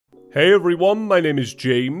Hey everyone, my name is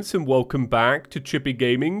James and welcome back to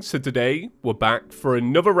ChippyGaming. So today we're back for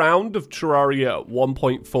another round of Terraria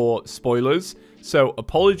 1.4 spoilers. So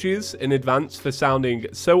apologies in advance for sounding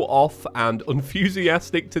so off and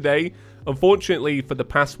enthusiastic today. Unfortunately, for the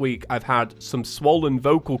past week I've had some swollen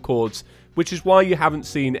vocal cords, which is why you haven't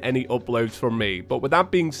seen any uploads from me. But with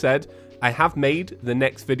that being said, I have made the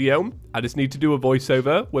next video. I just need to do a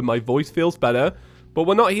voiceover when my voice feels better. But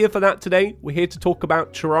we're not here for that today. We're here to talk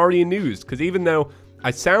about Terraria news, because even though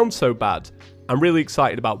I sound so bad, I'm really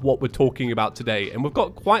excited about what we're talking about today, and we've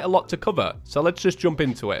got quite a lot to cover, so let's just jump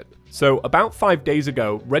into it. So about 5 days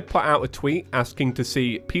ago, Red put out a tweet asking to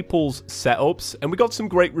see people's setups, and we got some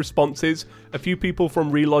great responses. A few people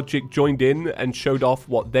from Relogic joined in and showed off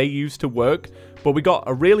what they use to work, but we got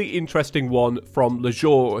a really interesting one from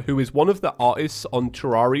Lejour, who is one of the artists on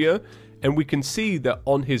Terraria. And we can see that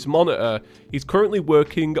on his monitor, he's currently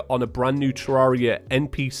working on a brand new Terraria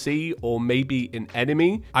NPC or maybe an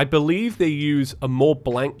enemy. I believe they use a more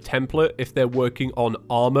blank template if they're working on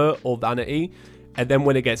armor or vanity. And then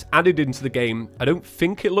when it gets added into the game, I don't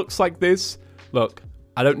think it looks like this. Look,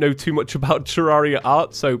 I don't know too much about Terraria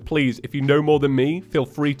art, so please, if you know more than me, feel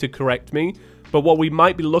free to correct me. But what we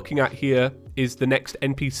might be looking at here is the next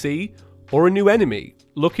NPC or a new enemy.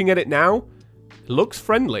 Looking at it now, it looks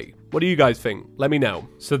friendly. What do you guys think? Let me know.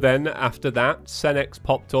 So then, after that, Senex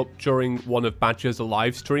popped up during one of Badger's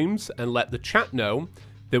live streams and let the chat know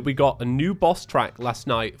that we got a new boss track last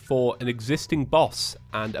night for an existing boss,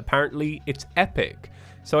 and apparently it's epic.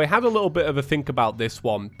 So I had a little bit of a think about this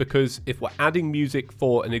one, because if we're adding music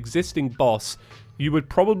for an existing boss, you would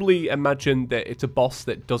probably imagine that it's a boss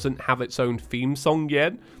that doesn't have its own theme song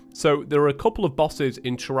yet. So there are a couple of bosses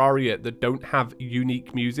in Terraria that don't have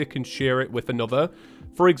unique music and share it with another.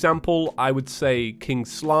 For example, I would say King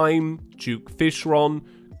Slime, Duke Fishron,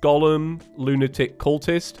 Golem, Lunatic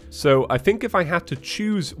Cultist. So I think if I had to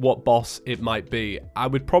choose what boss it might be, I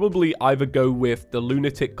would probably either go with the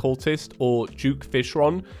Lunatic Cultist or Duke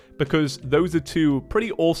Fishron, because those are two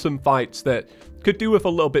pretty awesome fights that could do with a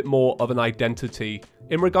little bit more of an identity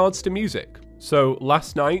in regards to music. So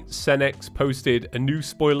last night, Senex posted a new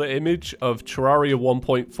spoiler image of Terraria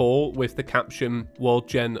 1.4 with the caption, "World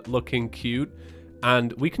Gen looking cute."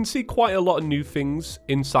 And we can see quite a lot of new things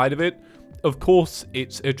inside of it. Of course,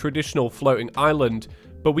 it's a traditional floating island,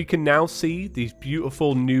 but we can now see these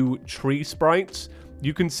beautiful new tree sprites.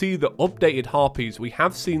 You can see the updated harpies. We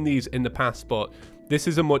have seen these in the past, but this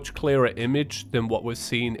is a much clearer image than what was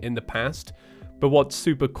seen in the past. But what's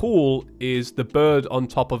super cool is the bird on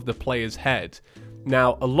top of the player's head.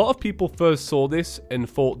 Now, a lot of people first saw this and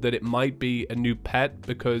thought that it might be a new pet,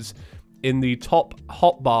 because in the top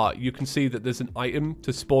hotbar, you can see that there's an item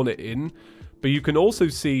to spawn it in, but you can also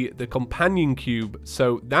see the companion cube.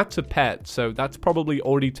 So that's a pet. So that's probably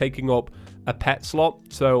already taking up a pet slot.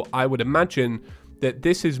 So I would imagine that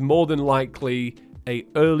this is more than likely a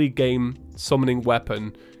early game summoning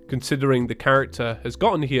weapon, considering the character has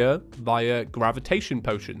gotten here via gravitation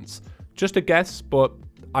potions. Just a guess, but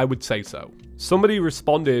I would say so. Somebody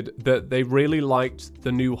responded that they really liked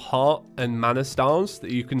the new heart and mana stars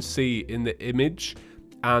that you can see in the image,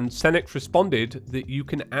 and Senex responded that you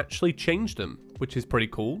can actually change them, which is pretty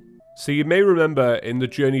cool. So you may remember in the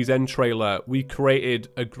Journey's End trailer, we created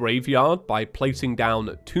a graveyard by placing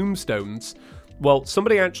down tombstones. Well,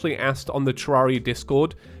 somebody actually asked on the Terraria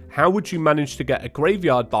Discord, how would you manage to get a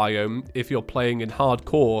graveyard biome if you're playing in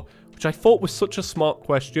hardcore? Which I thought was such a smart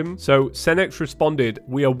question. So Senex responded,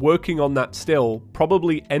 we are working on that still.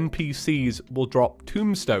 Probably NPCs will drop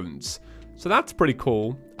tombstones. So that's pretty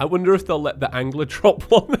cool. I wonder if they'll let the angler drop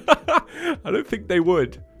one. I don't think they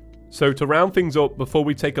would. So to round things up, before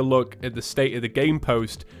we take a look at the state of the game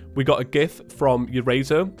post, we got a GIF from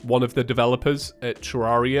Eraser, one of the developers at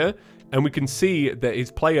Terraria, and we can see that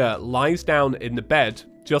his player lies down in the bed,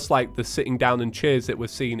 just like the sitting down in chairs that we've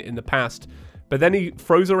seen in the past. But then he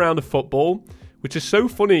throws around a football, which is so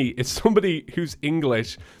funny. It's somebody who's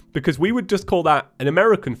English, because we would just call that an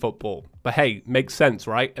American football. But hey, makes sense,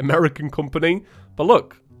 right? American company. But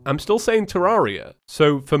look, I'm still saying Terraria.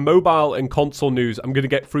 So for mobile and console news, I'm going to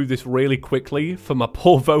get through this really quickly for my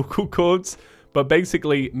poor vocal cords. But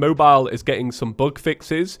basically, mobile is getting some bug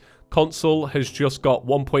fixes. Console has just got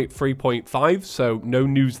 1.3.5, so no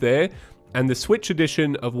news there. And the Switch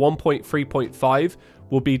edition of 1.3.5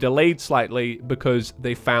 will be delayed slightly because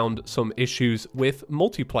they found some issues with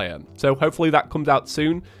multiplayer. So hopefully that comes out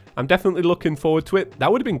soon. I'm definitely looking forward to it.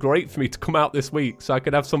 That would have been great for me to come out this week so I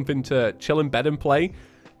could have something to chill in bed and play.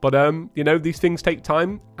 But, you know, these things take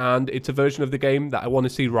time, and it's a version of the game that I want to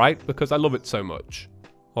see right because I love it so much.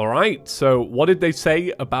 Alright, so what did they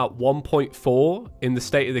say about 1.4 in the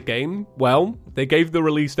state of the game? Well, they gave the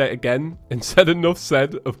release date again and said enough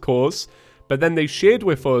said, of course, but then they shared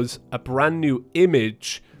with us a brand new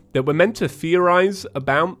image that we're meant to theorize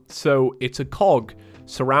about. So it's a cog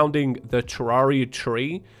surrounding the Terraria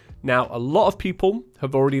tree. Now, a lot of people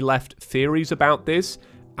have already left theories about this,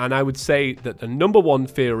 and I would say that the number one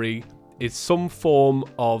theory is some form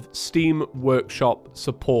of Steam Workshop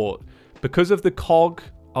support. Because of the cog,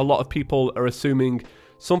 a lot of people are assuming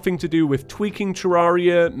something to do with tweaking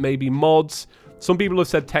Terraria, maybe mods. Some people have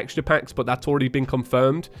said texture packs, but that's already been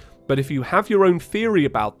confirmed. But if you have your own theory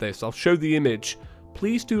about this, I'll show the image.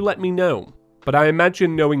 Please do let me know. But I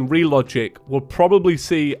imagine, knowing Relogic, we'll probably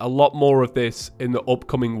see a lot more of this in the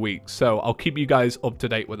upcoming weeks. So I'll keep you guys up to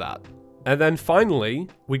date with that. And then finally,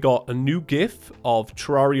 we got a new GIF of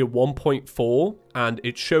Terraria 1.4, and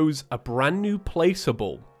it shows a brand new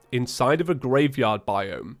placeable inside of a graveyard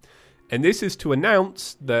biome. And this is to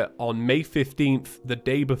announce that on May 15th, the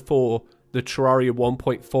day before the Terraria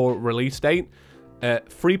 1.4 release date,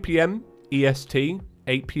 at 3 PM EST,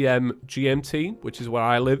 8 PM GMT, which is where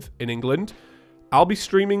I live in England, I'll be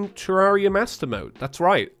streaming Terraria Master Mode. That's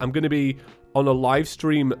right, I'm going to be on a live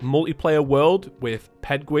stream multiplayer world with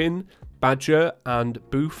Pedguin, Badger, and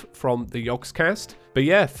Booth from the Yogscast. But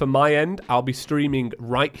yeah, for my end, I'll be streaming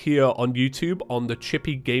right here on YouTube on the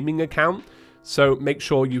ChippyGaming account. So make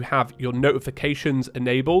sure you have your notifications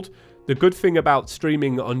enabled. The good thing about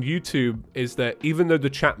streaming on YouTube is that even though the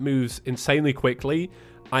chat moves insanely quickly,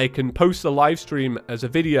 I can post the live stream as a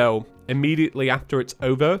video immediately after it's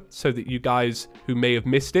over, so that you guys who may have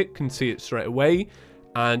missed it can see it straight away.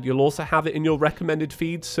 And you'll also have it in your recommended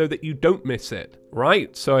feeds so that you don't miss it.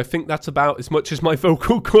 Right, so I think that's about as much as my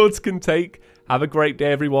vocal cords can take. Have a great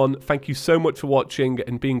day, everyone. Thank you so much for watching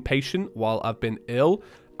and being patient while I've been ill.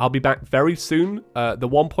 I'll be back very soon. The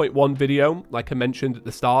 1.1 video, like I mentioned at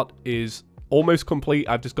the start, is almost complete.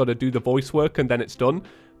 I've just got to do the voice work and then it's done.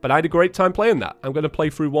 But I had a great time playing that. I'm going to play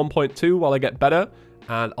through 1.2 while I get better,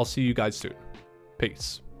 and I'll see you guys soon.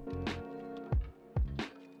 Peace.